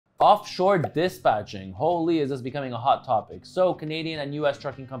Offshore dispatching. Holy, is this becoming a hot topic. So Canadian and US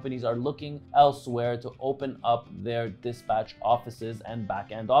trucking companies are looking elsewhere to open up their dispatch offices and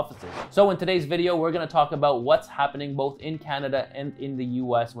back-end offices. So in today's video, we're going to talk about what's happening both in Canada and in the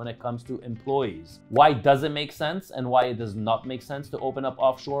US when it comes to employees. Why does it make sense and why it does not make sense to open up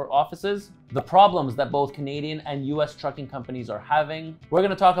offshore offices? The problems that both Canadian and US trucking companies are having. We're going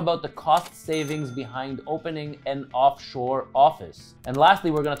to talk about the cost savings behind opening an offshore office. And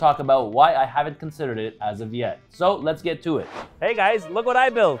lastly, we're going to talk about why I haven't considered it as of yet. So let's get to it. Hey guys, look what I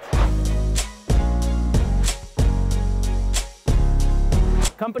built.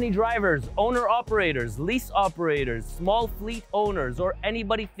 Company drivers, owner-operators, lease operators, small fleet owners, or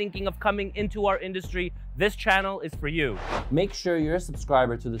anybody thinking of coming into our industry, this channel is for you. Make sure you're a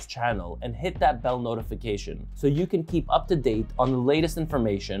subscriber to this channel and hit that bell notification so you can keep up to date on the latest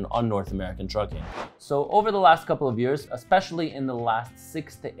information on North American trucking. So over the last couple of years, especially in the last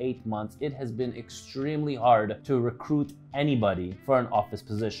 6 to 8 months, it has been extremely hard to recruit anybody for an office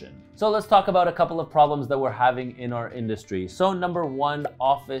position. So let's talk about a couple of problems that we're having in our industry. So number one,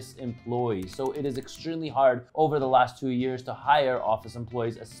 office employees. So it is extremely hard over the last 2 years to hire office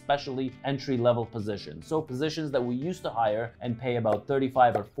employees, especially entry-level positions. So positions that we used to hire and pay about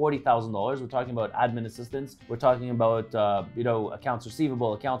 $35,000 or $40,000. We're talking about admin assistants. We're talking about accounts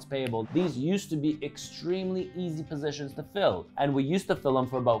receivable, accounts payable. These used to be extremely easy positions to fill, and we used to fill them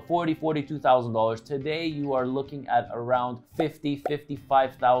for about $40,000, $42,000. Today, you are looking at around $50,000,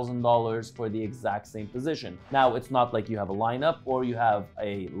 $55,000 for the exact same position. Now, it's not like you have a lineup or you have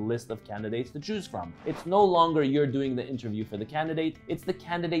a list of candidates to choose from. It's no longer you're doing the interview for the candidate, it's the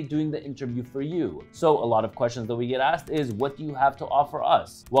candidate doing the interview for you. So a lot of questions that we get asked is, what do you have to offer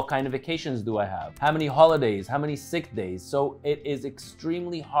us? What kind of vacations do I have? How many holidays? How many sick days? So it is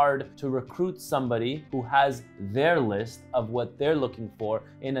extremely hard to recruit somebody who has their list of what they're looking for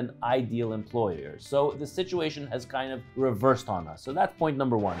in an ideal employer. So the situation has kind of reversed on us. So that's point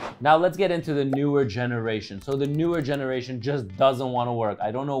number one. Now let's get into the newer generation. So the newer generation just doesn't want to work.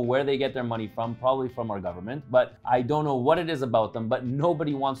 I don't know where they get their money from, probably from our government, but I don't know what it is about them, but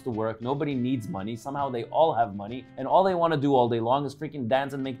nobody wants to work. Nobody needs money. Somehow they all have money, and all they want to do all day long is freaking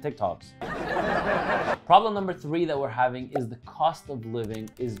dance and make TikToks. Problem number three that we're having is the cost of living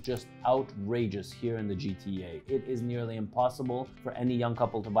is just outrageous here in the GTA. It is nearly impossible for any young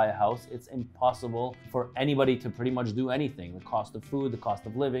couple to buy a house. It's impossible for anybody to pretty much do anything. The cost of food, the cost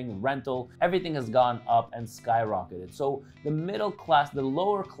of living, rental, everything has gone up and skyrocketed. So the middle class, the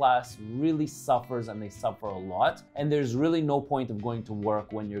lower class really suffers, and they suffer a lot. And there's really no point of going to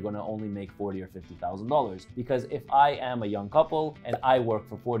work when you're going to only make $40,000 or $50,000. Because if I am a young couple and I work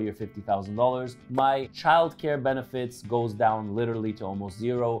for $40,000 or $50,000, my childcare benefits goes down literally to almost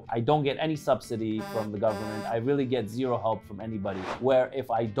zero. I don't get any subsidy from the government. I really get zero help from anybody. Where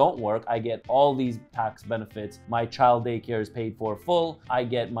if I don't work, I get all these tax benefits. My child daycare is paid for full. I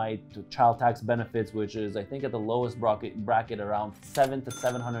get my child tax benefits, which is I think at the lowest bracket around $700 to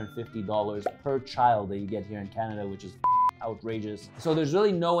 $750 per child that you get here in Canada, which is outrageous. So there's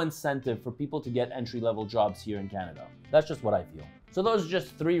really no incentive for people to get entry-level jobs here in Canada. That's just what I feel. So those are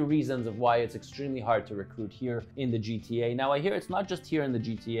just 3 reasons of why it's extremely hard to recruit here in the GTA. Now I hear it's not just here in the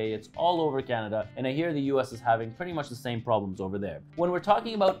GTA, it's all over Canada, and I hear the US is having pretty much the same problems over there. When we're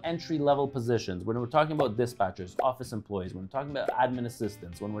talking about entry-level positions, when we're talking about dispatchers, office employees, when we're talking about admin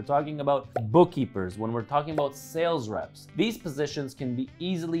assistants, when we're talking about bookkeepers, when we're talking about sales reps, these positions can be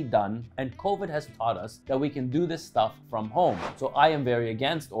easily done, and COVID has taught us that we can do this stuff from home. So I am very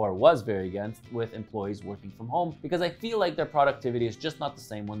against, or was very against, with employees working from home because I feel like their productivity is just not the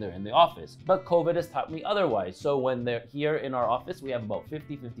same when they're in the office. But COVID has taught me otherwise. So when they're here in our office, we have about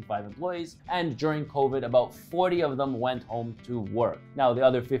 50, 55 employees. And during COVID, about 40 of them went home to work. Now, the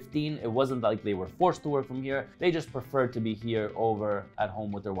other 15, it wasn't like they were forced to work from here. They just preferred to be here over at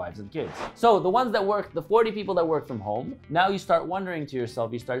home with their wives and kids. So the ones that work, the 40 people that work from home, now you start wondering to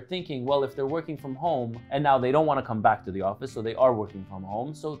yourself, you start thinking, well, if they're working from home and now they don't want to come back to the office, so they are working from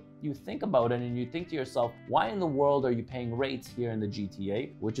home. So you think about it and you think to yourself, why in the world are you paying rates here in the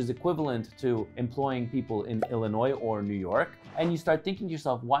GTA, which is equivalent to employing people in Illinois or New York? And you start thinking to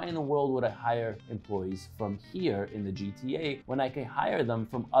yourself, why in the world would I hire employees from here in the GTA when I can hire them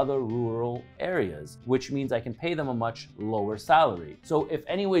from other rural areas, which means I can pay them a much lower salary? So if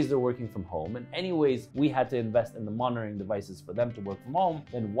anyways they're working from home and anyways we had to invest in the monitoring devices for them to work from home,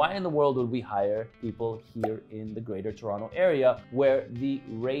 then why in the world would we hire people here in the Greater Toronto area where the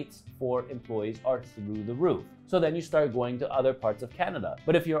rate rates for employees are through the roof. So then you start going to other parts of Canada.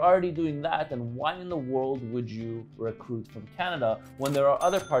 But if you're already doing that, then why in the world would you recruit from Canada when there are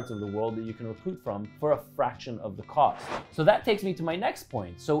other parts of the world that you can recruit from for a fraction of the cost? So that takes me to my next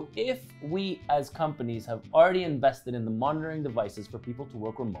point. So if we as companies have already invested in the monitoring devices for people to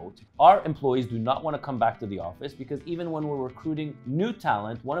work remote, our employees do not want to come back to the office, because even when we're recruiting new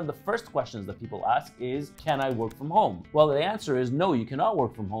talent, one of the first questions that people ask is, can I work from home? Well, the answer is no, you cannot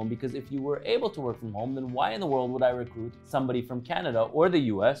work from home, because if you were able to work from home, then why in the world would I recruit somebody from Canada or the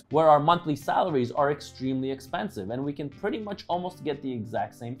US, where our monthly salaries are extremely expensive and we can pretty much almost get the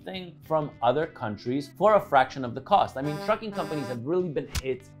exact same thing from other countries for a fraction of the cost? I mean, trucking companies have really been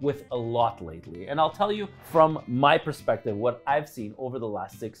hit with a lot lately. And I'll tell you from my perspective what I've seen over the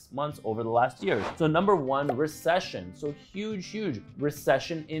last 6 months, over the last year. So number one, recession. So huge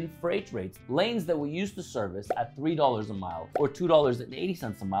recession in freight rates. Lanes that we used to service at $3 a mile or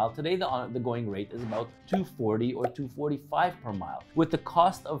 $2.80 a mile, today the going rate is about $2.40 or $2.45 per mile. With the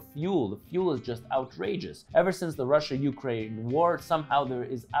cost of fuel, the fuel is just outrageous. Ever since the Russia-Ukraine war, somehow there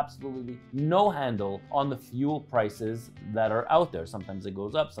is absolutely no handle on the fuel prices that are out there. Sometimes it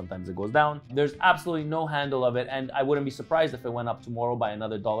goes up, sometimes it goes down. There's absolutely no handle of it, and I wouldn't be surprised if it went up tomorrow by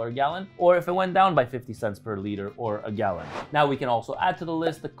another $1 a gallon, or if it went down by 50 cents per liter or a gallon. Now we can also add to the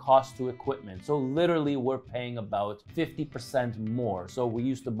list the cost to equipment. So literally we're paying about 50% more. So we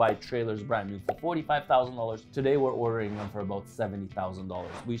used to buy trailers brand new for $45,000. Today we're ordering them for about $70,000.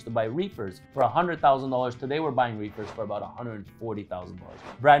 We used to buy reefers for $100,000. Today we're buying reefers for about $140,000.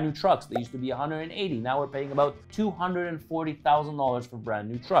 Brand new trucks, they used to be $180,000. Now we're paying about $240,000 for brand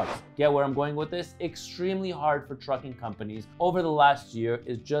new trucks. Get where I'm going with this? Extremely hard for trucking companies over the last year.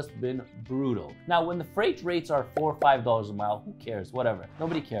 It's just been brutal. Now when the freight rates are $4 or $5 a mile, who cares? Whatever.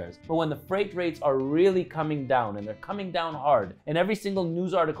 Nobody cares. But when the freight rates are really coming down, and they're coming down hard, and every single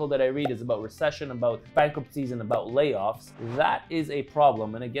news article that I read is about recession, about bankruptcies, and about layoffs, that is a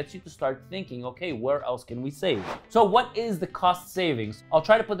problem, and it gets you to start thinking, okay, where else can we save? So what is the cost savings? I'll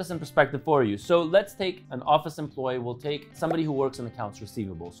try to put this in perspective for you. So let's take an office employee. We'll take somebody who works in accounts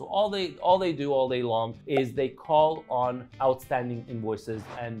receivable. So all they do all day long is they call on outstanding invoices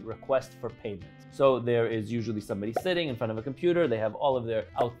and request for payment. So there is usually somebody sitting in front of a computer, they have all of their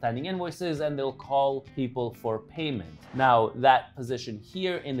outstanding invoices, and they'll call people for payment. Now that position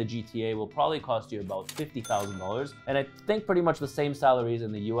here in the GTA will probably cost you about $50,000, and I think pretty much the same salaries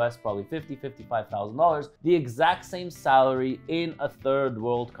in the US, probably $55,000. The exact same salary in a third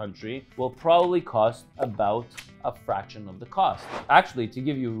world country will probably cost about a fraction of the cost. Actually, to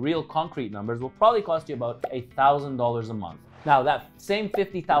give you real concrete numbers, will probably cost you about $1,000 a month. Now that same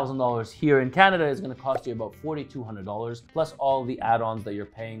 $50,000 here in Canada is going to cost you about $4,200 plus all the add-ons that you're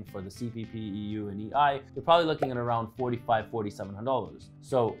paying for the CPP, EU, and EI. You're probably looking at around $4,500, $4,700.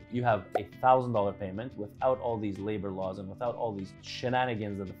 So you have $1,000 payment without all these labor laws and without all these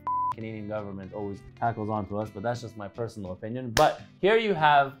shenanigans that the Canadian government always tackles onto us, but that's just my personal opinion. But here you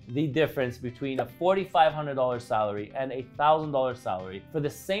have the difference between a $4,500 salary and a $1,000 salary for the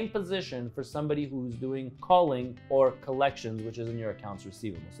same position for somebody who's doing calling or collections, which is in your accounts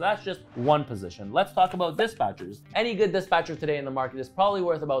receivable. So that's just one position. Let's talk about dispatchers. Any good dispatcher today in the market is probably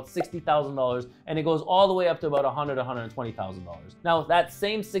worth about $60,000, and it goes all the way up to about $100,000, $120,000. Now that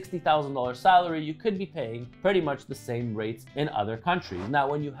same $60,000 salary, you could be paying pretty much the same rates in other countries. Now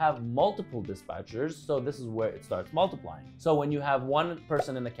when you have multiple dispatchers, so this is where it starts multiplying. So when you have one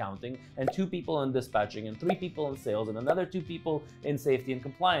person in accounting and 2 people in dispatching and 3 people in sales and another 2 people in safety and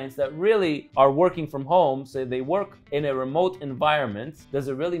compliance that really are working from home, say they work in a remote environment, does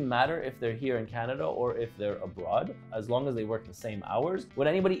it really matter if they're here in Canada or if they're abroad, as long as they work the same hours? Would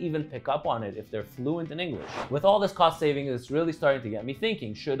anybody even pick up on it if they're fluent in English? With all this cost saving, it's really starting to get me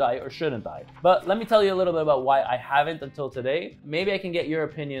thinking, should I or shouldn't I? But let me tell you a little bit about why I haven't until today. Maybe I can get your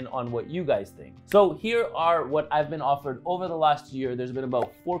opinion on what you guys think. So here are what I've been offered over the last year. There's been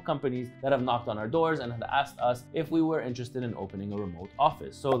about 4 companies that have knocked on our doors and have asked us if we were interested in opening a remote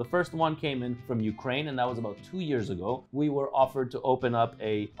office. So the first one came in from Ukraine, and that was about 2 years ago. We were offered to open up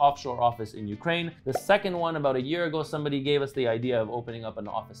a offshore office in Ukraine. The second one, about a year ago, somebody gave us the idea of opening up an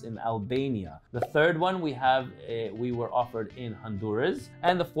office in Albania. The third one we were offered in Honduras,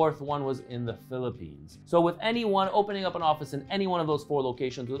 and the fourth one was in the Philippines. So with anyone opening up an office in any one of those 4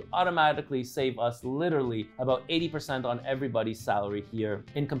 locations would those automatically save us literally about 80% on everybody's salary here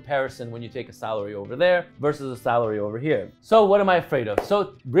in comparison when you take a salary over there versus a salary over here. So what am I afraid of?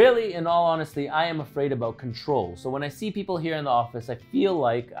 So really, in all honesty, I am afraid about control. So when I see people here in the office, I feel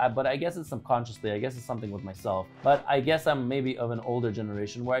like, but I guess it's subconsciously, I guess it's something with myself, but I guess I'm maybe of an older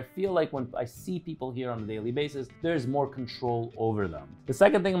generation where I feel like when I see people here on a daily basis, there's more control over them. The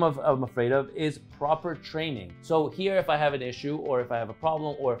second thing I'm afraid of is proper training. So here, if I have an issue or if I have a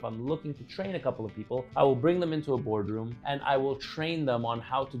problem or if I'm looking to train a couple of people, I will bring them into a boardroom and I will train them on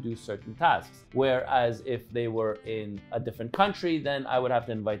how to do certain tasks. Whereas if they were in a different country, then I would have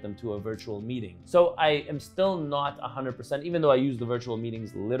to invite them to a virtual meeting. So I am still not 100%, even though I use the virtual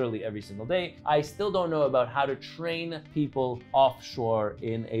meetings literally every single day, I still don't know about how to train people offshore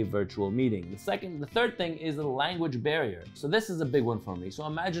in a virtual meeting. The third thing is the language barrier. So this is a big one for me. So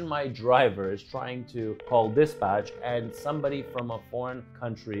imagine my driver is trying to call dispatch and somebody from a foreign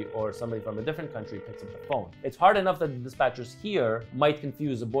country or somebody from a different country picks up the phone. It's hard enough that the dispatchers here might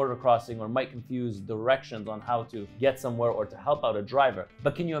confuse a border crossing or might confuse directions on how to get somewhere or to help out a driver.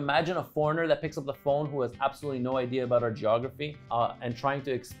 But can you imagine a foreigner that picks up the phone who has absolutely no idea about our geography and trying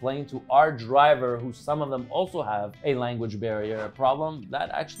to explain to our driver, who some of them also have a language barrier problem? That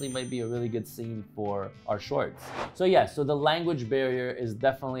actually might be a really good scene for our shorts. So yeah, so the language barrier is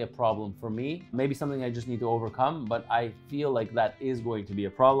definitely a problem for me. Maybe something I just need to overcome, but I feel like that is going to be a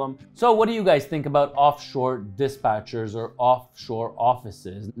problem. So what do you guys think about offshore dispatchers or offshore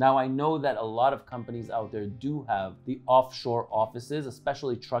offices? Now, I know that a lot of companies out there do have the offshore offices,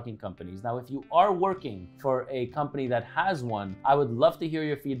 especially trucking companies. Now, if you are working for a company that has one, I would love to hear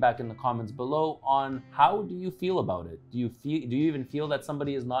your feedback in the comments below on how do you feel about it? Do you even feel that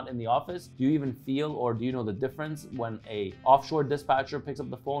somebody is not in the office? Do you even feel, or do you know the difference when a offshore dispatcher picks up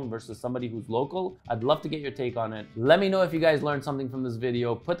the phone versus somebody who's local? I'd love to get your take on it. Let me know if you guys learned something from this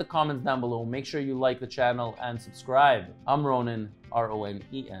video. Put the comments down below. Make sure you like the channel and subscribe. I'm Ronen,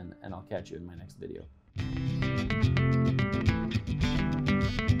 R-O-N-E-N, and I'll catch you in my next video.